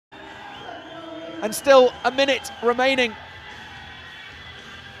and still a minute remaining.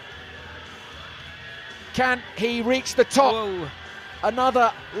 Can he reach the top? Whoa.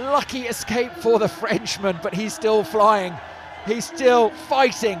 Another lucky escape for the Frenchman, but he's still flying. He's still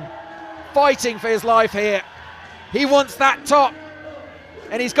fighting for his life here. He wants that top,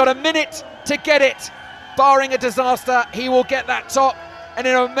 and he's got a minute to get it. Barring a disaster, he will get that top, and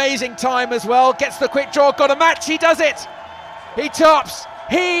in an amazing time as well. Gets the quick draw, got a match, he does it. He tops.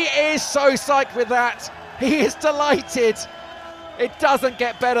 He is so psyched with that. He is delighted. It doesn't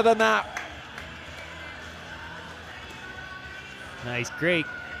get better than that. Nice, great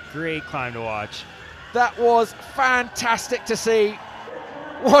climb to watch. That was fantastic to see.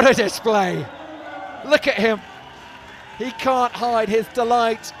 What a display. Look at him. He can't hide his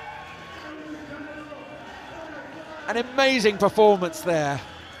delight. An amazing performance there.